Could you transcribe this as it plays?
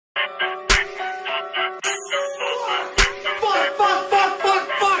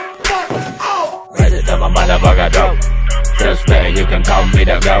fade. You can call me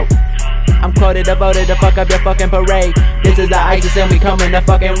the GOAT. I'm quoted, devoted to fuck up your fucking parade. This is the ISIS and we coming to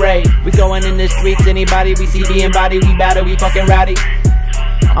fucking raid. We going in the streets, anybody we see being body, we battle, we fucking rowdy.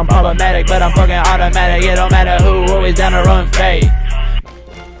 I'm problematic, but I'm fucking automatic. It don't matter who, always down to run fade.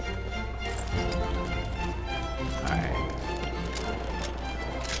 Alright.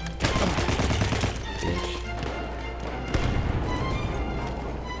 Bitch.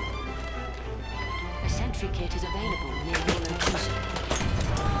 A sentry kit is available near your location.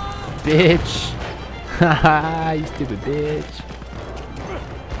 Bitch. Haha, you stupid bitch.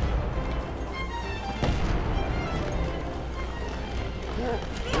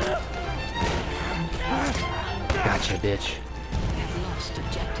 Gotcha, bitch. Have lost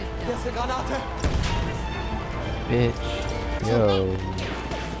objective Delta. Bitch. Yo.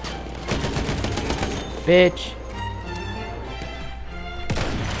 Bitch.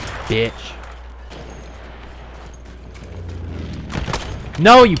 Bitch.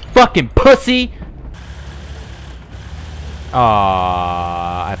 No, you fucking pussy! Aww,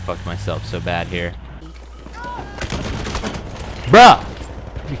 I fucked myself so bad here. Bruh!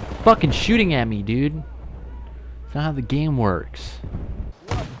 You fucking shooting at me, dude. That's not how the game works.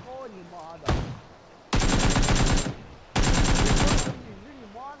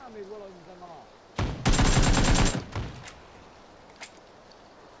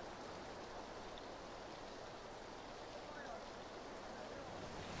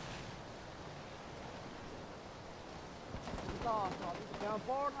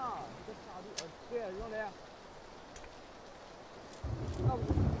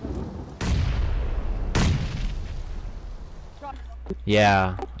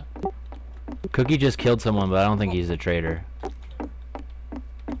 Yeah. Cookie just killed someone, but I don't think he's a traitor.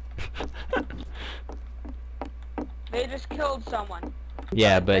 They just killed someone.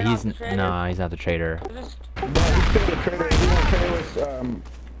 Yeah, but he's nah, he's not the traitor. No, he's still the traitor. He won't tell us,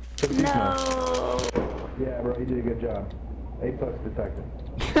 No. Yeah, bro, he did a good job. A+ detective.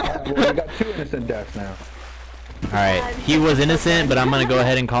 Well, we got 2 innocent deaths now. Alright, he was innocent, but I'm gonna go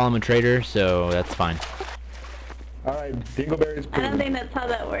ahead and call him a traitor, so that's fine. Alright, dingleberry's I don't think that's how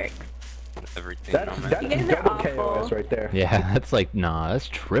that works. Everything that's You guys are double awful. KOS right there. Yeah, that's like, nah, that's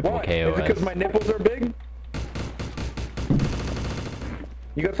triple What? KOS. Is it because my nipples are big?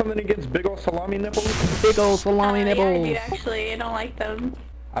 You got something against big ol' salami nipples? Big ol' salami nipples. Yeah, I do actually. I don't like them.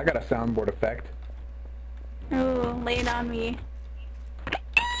 I got a soundboard effect. Ooh, lay it on me.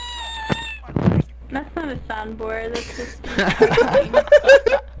 That's not a soundboard, that's just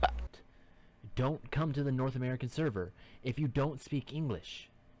Don't come to the North American server if you don't speak English.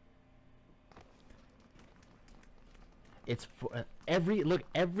 It's for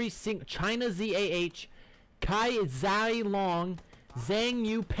every single China ZAH, Kai Zai Long, Zhang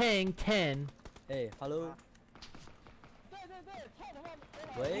Yu Peng 10. Hey, hello.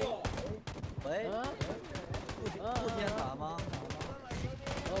 喂，喂，不天打吗？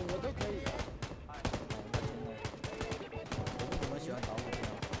我都可以。我不怎么喜欢打火机。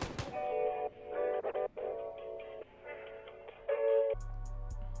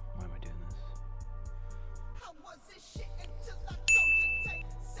Why am I doing this?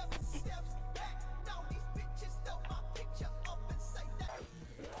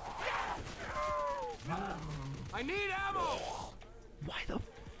 I need ammo! Why the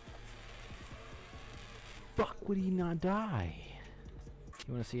fuck would he not die?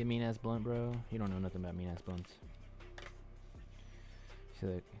 You wanna see a mean ass blunt, bro? You don't know nothing about mean ass blunts. See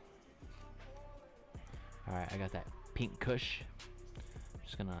that? Alright, I got that pink kush.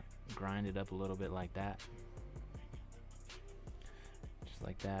 Just gonna grind it up a little bit like that. Just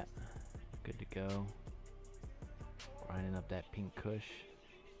like that. Good to go. Grinding up that pink kush.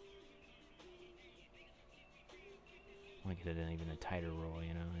 I want to get it in even a tighter roll,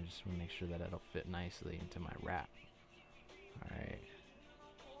 you know. I just want to make sure that it'll fit nicely into my wrap. Alright.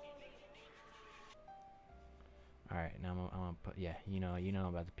 Alright, now I'm gonna put, yeah, you know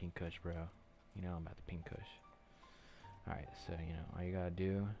about the pink kush, bro. You know about the pink kush. Alright, so, you know, all you gotta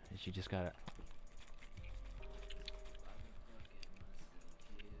do is you just gotta...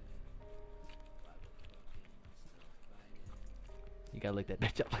 You gotta lick that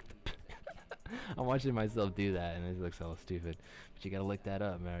bitch up like the... I'm watching myself do that and it looks all stupid. But you gotta lick that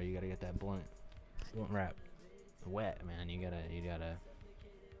up, man. You gotta get that blunt wrap wet, man. You gotta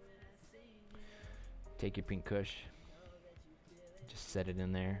take your pink kush, just set it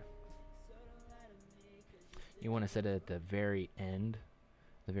in there. You want to set it at the very end,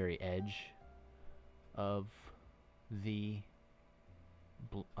 the very edge of the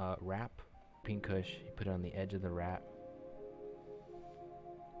wrap. Pink kush, you put it on the edge of the wrap.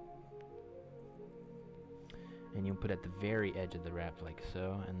 And and you put it at the very edge of the wrap like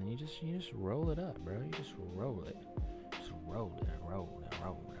so, and then you just roll it up, bro. You just roll it. Just roll it, roll it,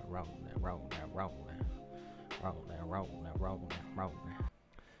 roll it, roll it, roll it, roll it, roll it, roll it, roll it, roll it.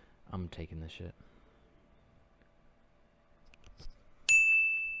 I'm taking this shit.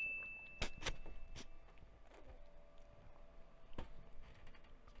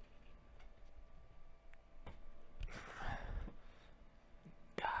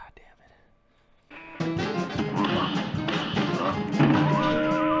 God damn it.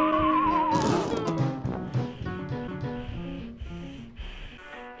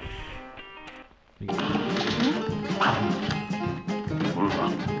 Please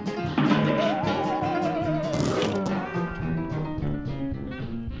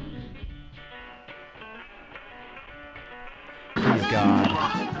God.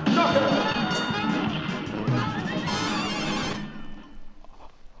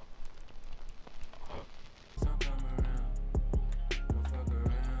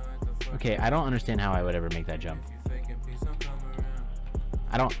 Okay, I don't understand how I would ever make that jump.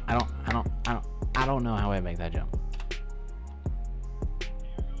 I don't know how I make that jump.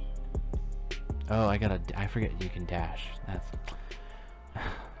 Oh, I forget you can dash. That's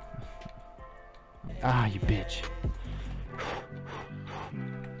ah, you bitch.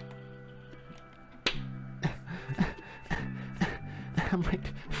 I'm right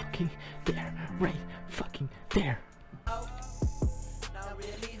fucking there. Right fucking there.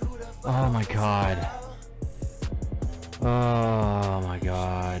 Oh my god. Oh my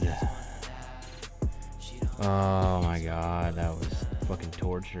god. Oh my god, that was fucking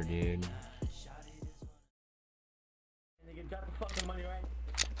torture, dude.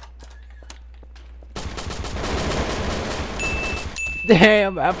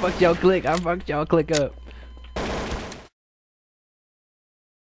 Damn, I fucked y'all click. I fucked y'all click up.